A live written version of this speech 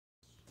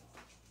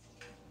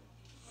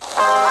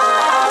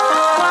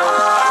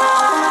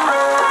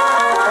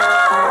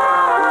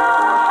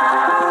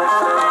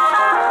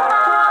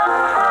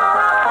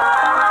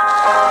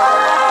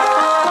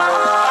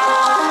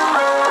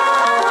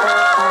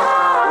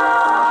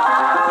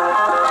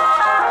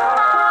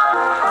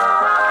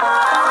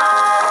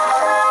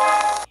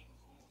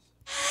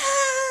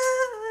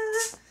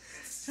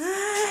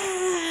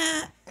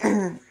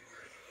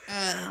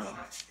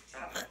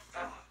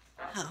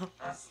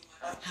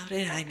How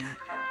did I not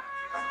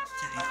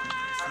die from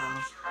this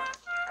all?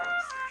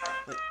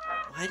 But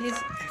why is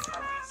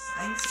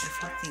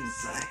everything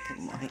black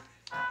and white?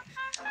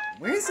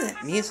 Where's that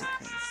music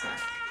coming from?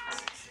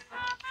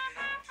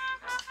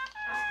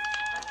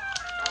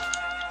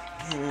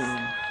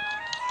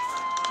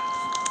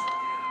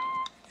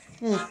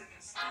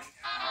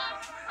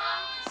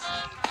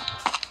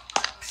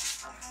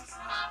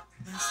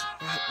 This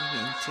brought me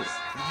into a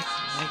black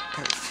and white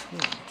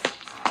cartoon.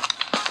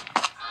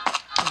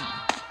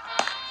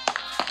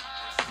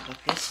 But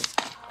this is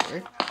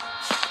awkward.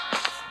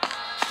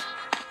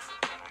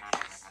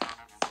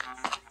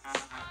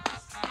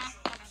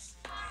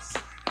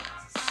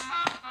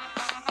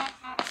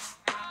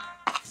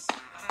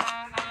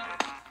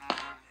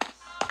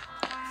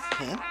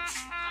 Huh?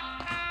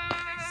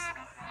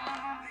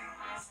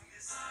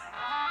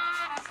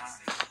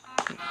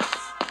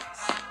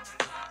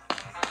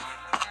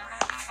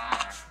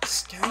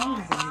 Starting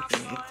to wonder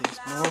if there's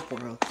more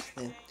worlds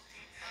than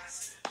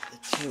the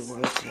two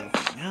worlds that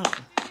we know.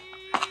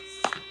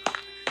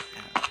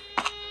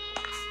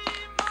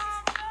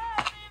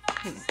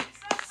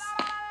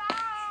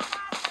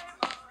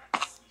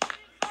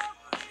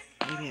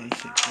 Maybe I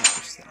should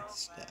finish that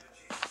stuff.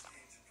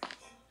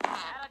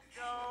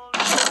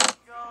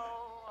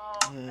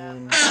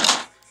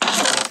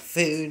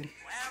 Food.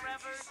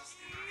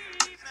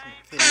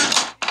 Some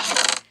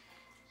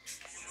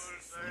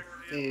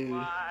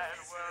food.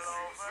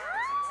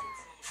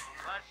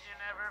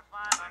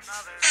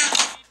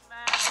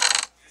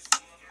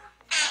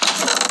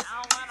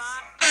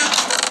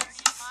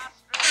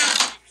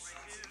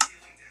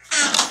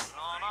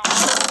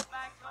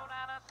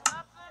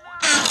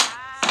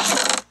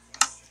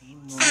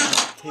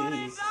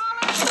 Food.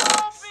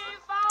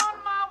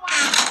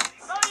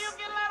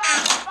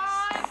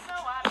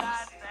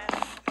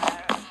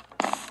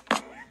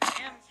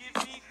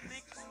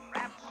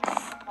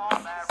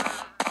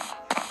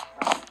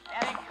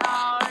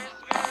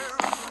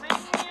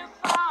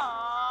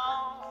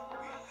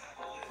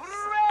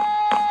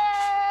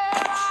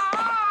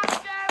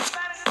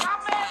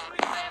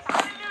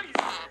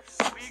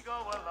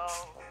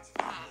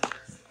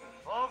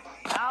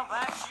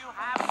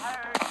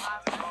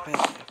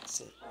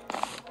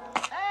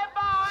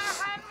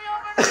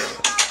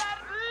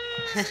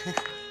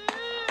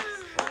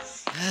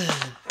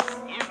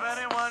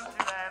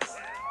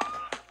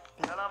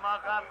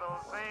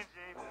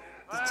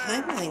 The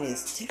timeline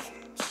is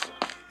different.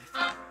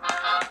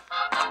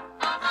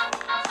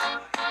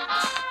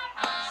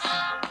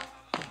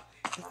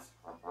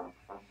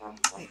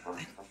 Wait, do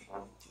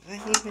I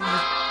even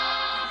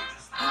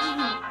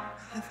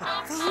have a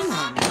phone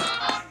on me?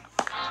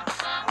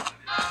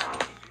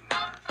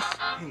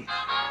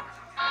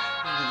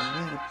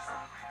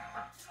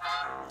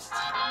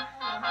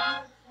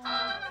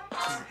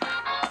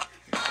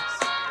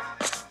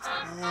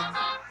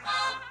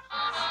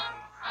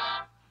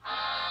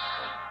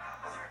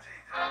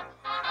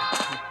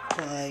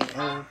 Fly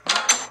over.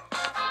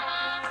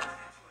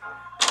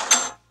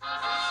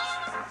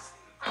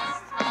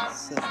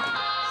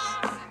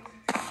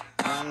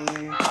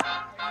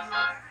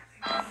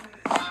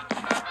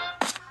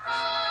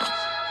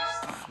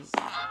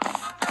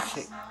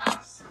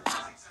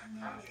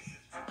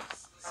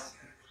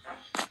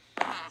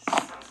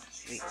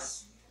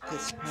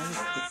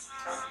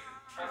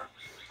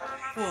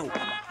 Whoa,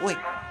 wait.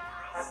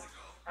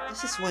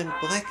 This is one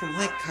black and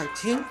white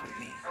cartoon for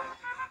me.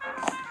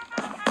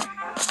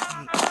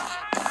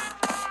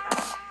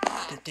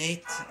 The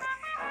dates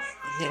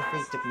in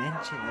every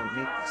dimension are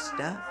mixed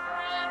up.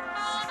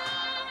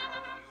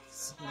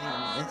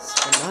 Somebody messed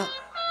them up.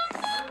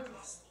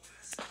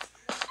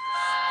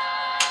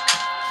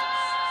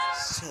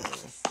 So,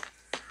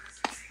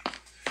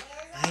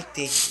 I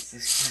think this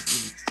is probably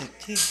mixed up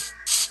too.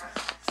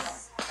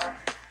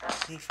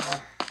 See if I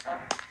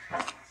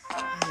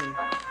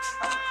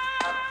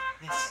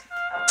yes.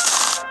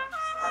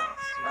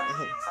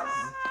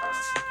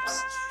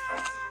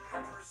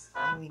 I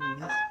mean,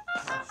 nothing.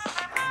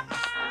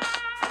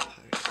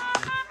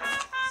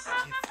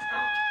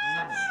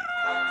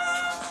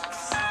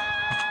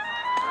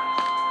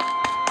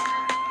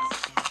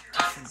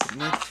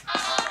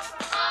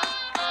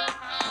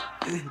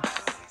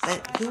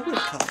 Who would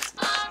cause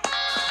this?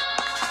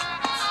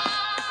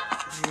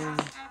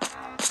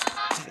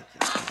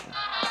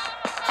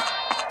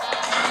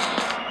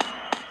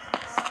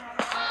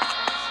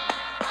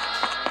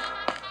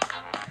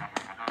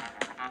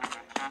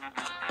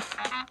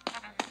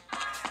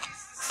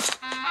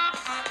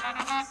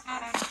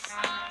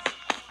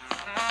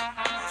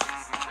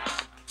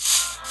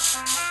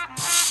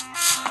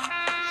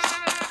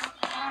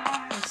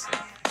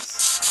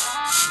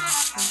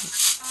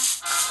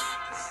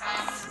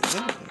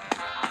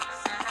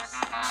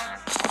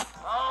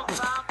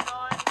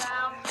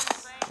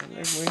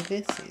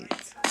 this is.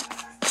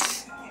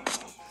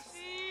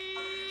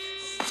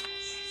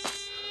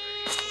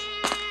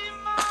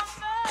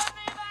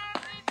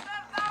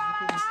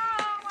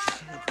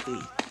 Maybe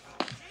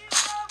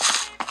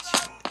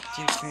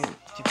different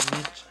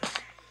dimension.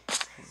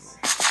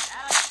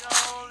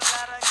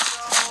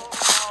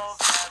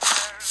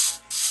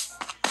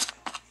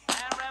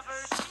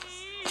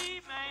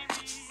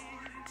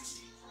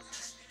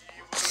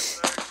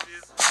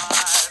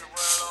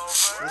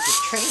 There's a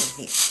train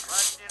here.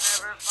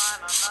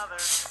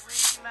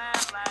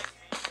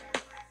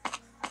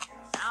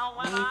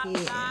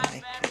 Maybe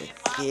I could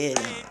get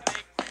on.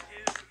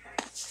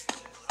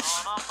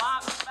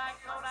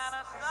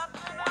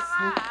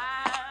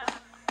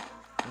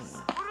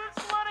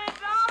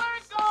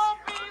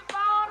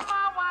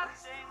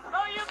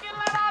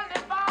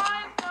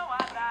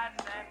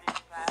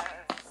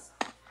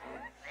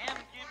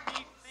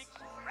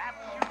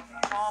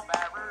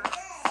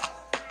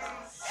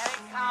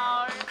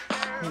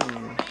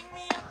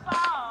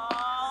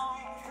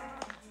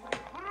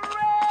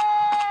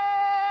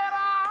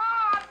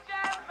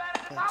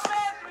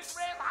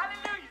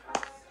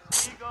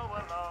 You know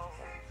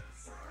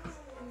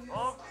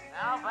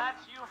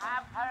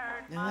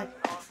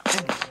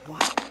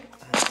what?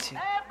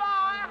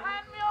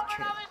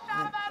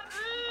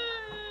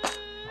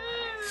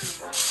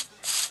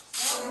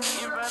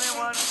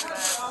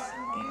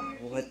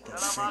 I'm gonna walk onto what the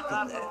frick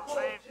is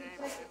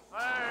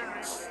that?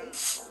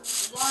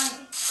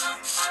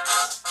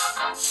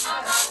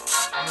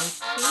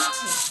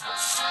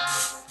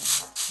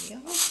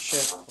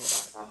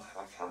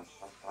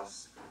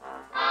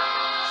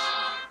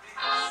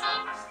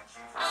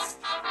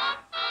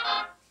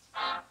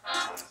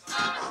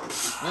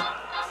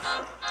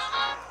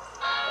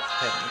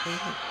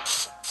 Okay.